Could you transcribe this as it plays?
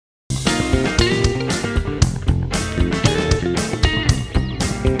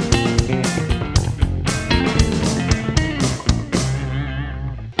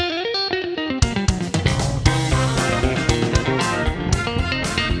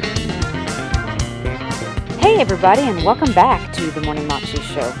everybody, and welcome back to the Morning Moxie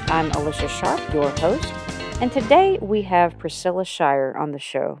Show. I'm Alicia Sharp, your host, and today we have Priscilla Shirer on the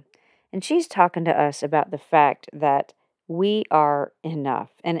show, and she's talking to us about the fact that we are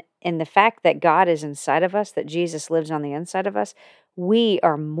enough, and the fact that God is inside of us, that Jesus lives on the inside of us. We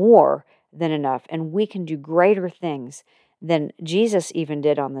are more than enough, and we can do greater things than Jesus even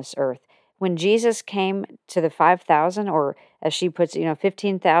did on this earth. When Jesus came to the 5,000, or as she puts it,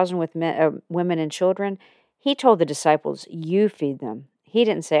 15,000 with women and children, he told the disciples, you feed them. He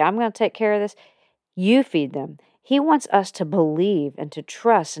didn't say, I'm going to take care of this. You feed them. He wants us to believe and to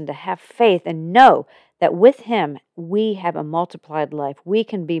trust and to have faith and know that with him, we have a multiplied life. We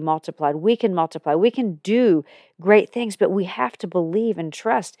can be multiplied. We can multiply. We can do great things, but we have to believe and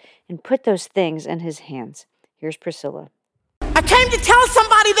trust and put those things in his hands. Here's Priscilla. I came to tell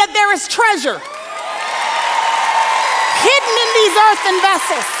somebody that there is treasure hidden in these earthen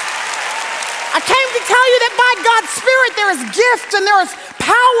vessels. I came to tell you that by God's Spirit there is gift and there is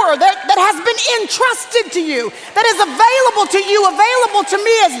power that has been entrusted to you, that is available to you, available to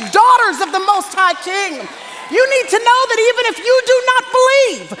me as daughters of the Most High King. You need to know that even if you do not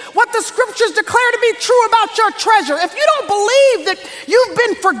believe what the scriptures declare to be true about your treasure, if you don't believe that you've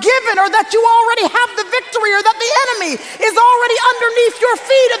been forgiven or that you already have the victory or that the enemy is already underneath your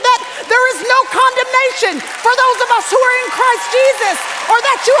feet and that there is no condemnation for those of us who are in Christ Jesus, or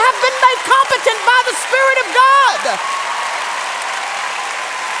that you have been made competent by the Spirit of God.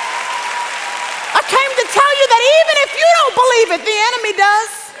 I came to tell you that even if you don't believe it, the enemy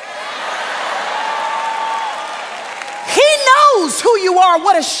does. He knows who you are.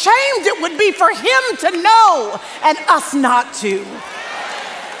 What a shame it would be for him to know and us not to.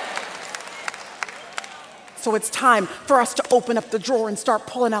 So it's time for us to open up the drawer and start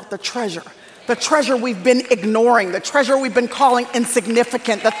pulling out the treasure. The treasure we've been ignoring, the treasure we've been calling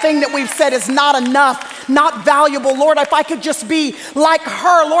insignificant, the thing that we've said is not enough, not valuable. Lord, if I could just be like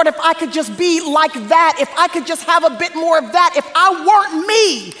her. Lord, if I could just be like that. If I could just have a bit more of that. If I weren't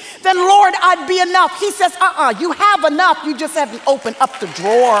me, then Lord, I'd be enough. He says, you have enough. You just haven't opened up the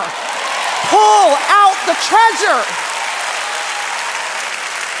drawer. Pull out the treasure.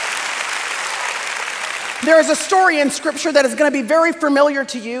 There is a story in scripture that is going to be very familiar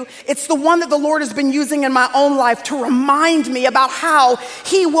to you. It's the one that the Lord has been using in my own life to remind me about how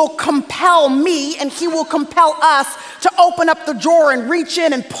he will compel me and he will compel us to open up the drawer and reach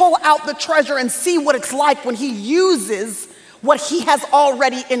in and pull out the treasure and see what it's like when he uses what he has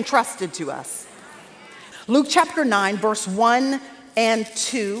already entrusted to us. Luke chapter 9, verse 1 and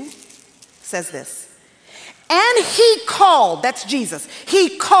 2 says this. And he called, that's Jesus.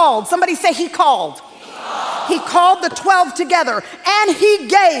 He called, somebody say he called. He called the 12 together and he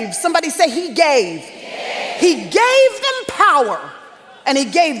gave, somebody say he gave. He gave them power and he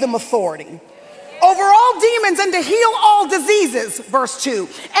gave them authority over all demons and to heal all diseases, verse 2.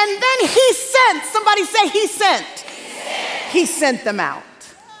 And then he sent, somebody say he sent. He sent them out.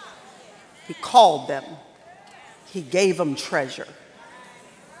 He called them. He gave them treasure.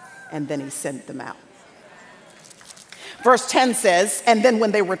 And then he sent them out. Verse 10 says, and then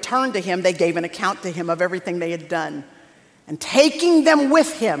when they returned to him, they gave an account to him of everything they had done. And taking them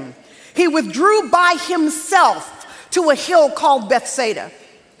with him, he withdrew by himself to a hill called Bethsaida.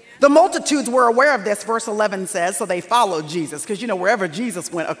 The multitudes were aware of this, verse 11 says, so they followed Jesus. Because wherever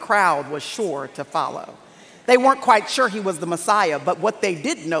Jesus went, a crowd was sure to follow. They weren't quite sure he was the Messiah, but what they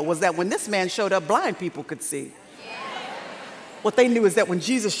did know was that when this man showed up, blind people could see. What they knew is that when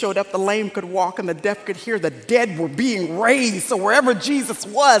Jesus showed up, the lame could walk and the deaf could hear, the dead were being raised. So wherever Jesus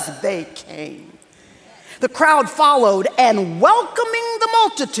was, they came. The crowd followed, and welcoming the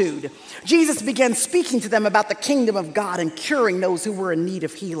multitude, Jesus began speaking to them about the kingdom of God and curing those who were in need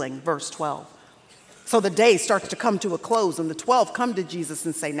of healing. Verse 12. So the day starts to come to a close, and the 12 come to Jesus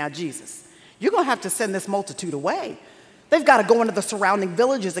and say, now, Jesus, you're going to have to send this multitude away. They've got to go into the surrounding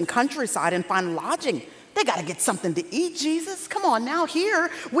villages and countryside and find lodging. They got to get something to eat, Jesus. Come on now,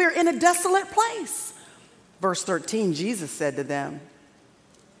 here we're in a desolate place. Verse 13, Jesus said to them,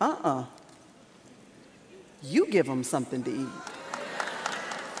 you give them something to eat.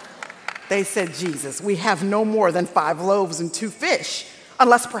 They said, Jesus, we have no more than 5 loaves and 2 fish,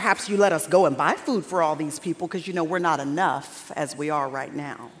 unless perhaps you let us go and buy food for all these people, because we're not enough as we are right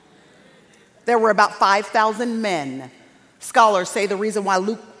now. There were about 5,000 men. Scholars say the reason why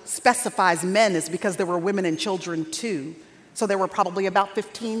Luke specifies men is because there were women and children too. So there were probably about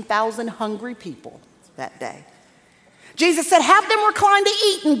 15,000 hungry people that day. Jesus said, have them recline to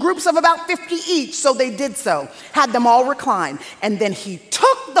eat in groups of about 50 each. So they did so, had them all recline. And then he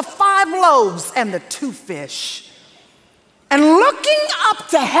took the 5 loaves and the 2 fish. And looking up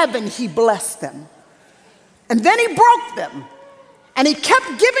to heaven, he blessed them. And then he broke them. And he kept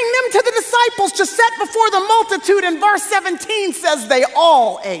giving them to the disciples to set before the multitude. And verse 17 says they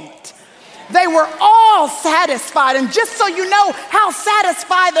all ate. They were all satisfied. And just so you know how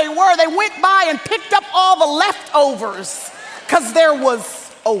satisfied they were, they went by and picked up all the leftovers because there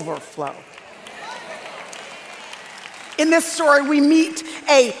was overflow. In this story, we meet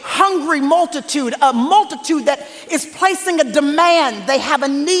a hungry multitude, a multitude that is placing a demand. They have a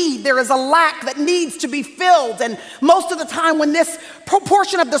need. There is a lack that needs to be filled. And most of the time when this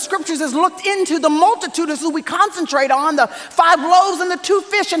proportion of the scriptures is looked into, the multitude is who we concentrate on, the 5 loaves and the 2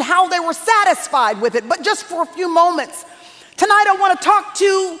 fish and how they were satisfied with it. But just for a few moments, tonight I want to talk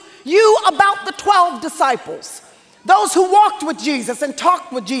to you about the 12 disciples. Those who walked with Jesus and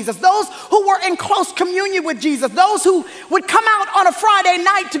talked with Jesus, those who were in close communion with Jesus, those who would come out on a Friday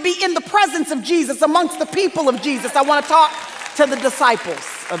night to be in the presence of Jesus, amongst the people of Jesus. I want to talk to the disciples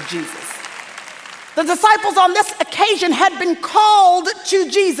of Jesus. The disciples on this occasion had been called to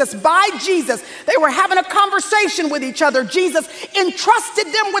Jesus by Jesus. They were having a conversation with each other. Jesus entrusted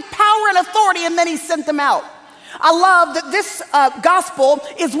them with power and authority, and then he sent them out. I love that this gospel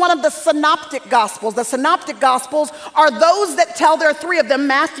is one of the synoptic gospels. The synoptic gospels are those that tell, there are 3 of them,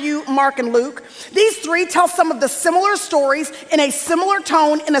 Matthew, Mark, and Luke. These 3 tell some of the similar stories in a similar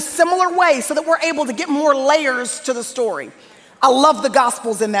tone, in a similar way, so that we're able to get more layers to the story. I love the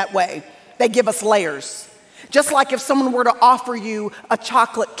gospels in that way. They give us layers. Just like if someone were to offer you a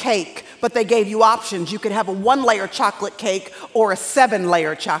chocolate cake, but they gave you options, you could have a 1-layer chocolate cake or a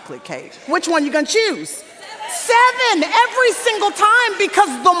 7-layer chocolate cake. Which one are you gonna choose? 7 every single time, because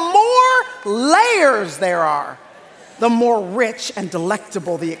the more layers there are, the more rich and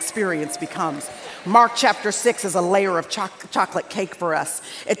delectable the experience becomes. Mark chapter 6 is a layer of chocolate cake for us.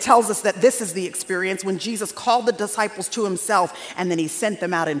 It tells us that this is the experience when Jesus called the disciples to himself and then he sent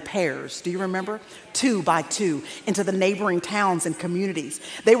them out in pairs. Do you remember? 2 by 2 into the neighboring towns and communities.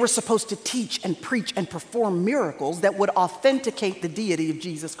 They were supposed to teach and preach and perform miracles that would authenticate the deity of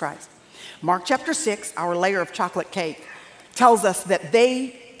Jesus Christ. Mark chapter 6, our layer of chocolate cake, tells us that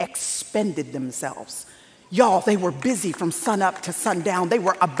they expended themselves. Y'all, they were busy from sun up to sundown. They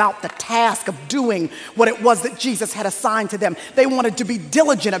were about the task of doing what it was that Jesus had assigned to them. They wanted to be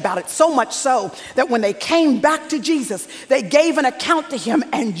diligent about it, so much so that when they came back to Jesus, they gave an account to him,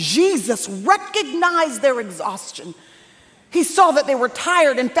 and Jesus recognized their exhaustion. He saw that they were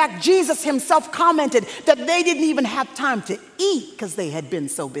tired. In fact, Jesus himself commented that they didn't even have time to eat because they had been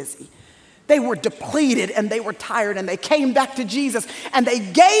so busy. They were depleted and they were tired, and they came back to Jesus and they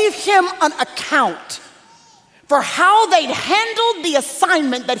gave him an account for how they'd handled the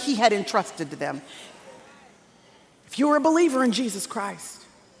assignment that he had entrusted to them. If you're a believer in Jesus Christ,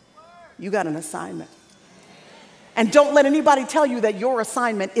 you got an assignment. And don't let anybody tell you that your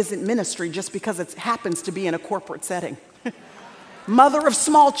assignment isn't ministry just because it happens to be in a corporate setting. Mother of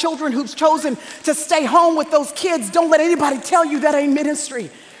small children who's chosen to stay home with those kids, don't let anybody tell you that ain't ministry.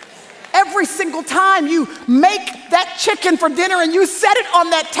 Every single time you make that chicken for dinner and you set it on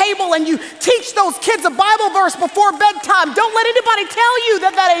that table and you teach those kids a Bible verse before bedtime, don't let anybody tell you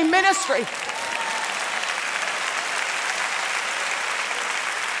that that ain't ministry.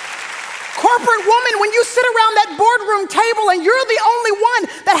 Corporate woman, when you sit around that boardroom table and you're the only one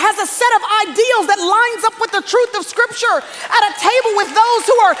that has a set of ideals that lines up with the truth of Scripture, at a table with those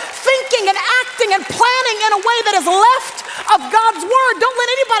who are thinking and acting and planning in a way that is left of God's word, don't let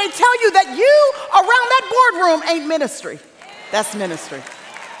anybody tell you that you around that boardroom ain't ministry. That's ministry.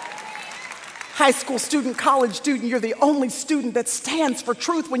 High school student, college student, you're the only student that stands for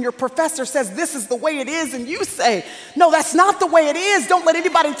truth when your professor says this is the way it is and you say, no, that's not the way it is. Don't let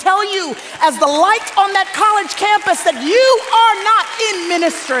anybody tell you as the light on that college campus that you are not in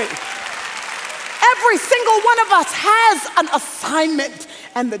ministry. Every single one of us has an assignment,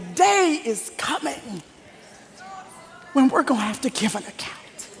 and the day is coming when we're going to have to give an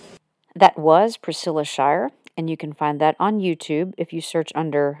account. That was Priscilla Shirer, and you can find that on YouTube if you search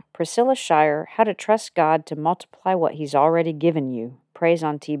under Priscilla Shirer, How to Trust God to Multiply What He's Already Given You. Praise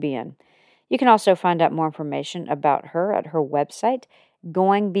on TBN. You can also find out more information about her at her website,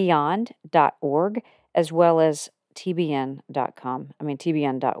 goingbeyond.org, as well as tbn.org.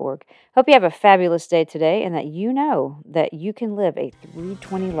 Hope you have a fabulous day today and that you know that you can live a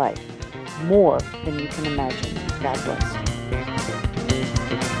 320 life, more than you can imagine. God bless.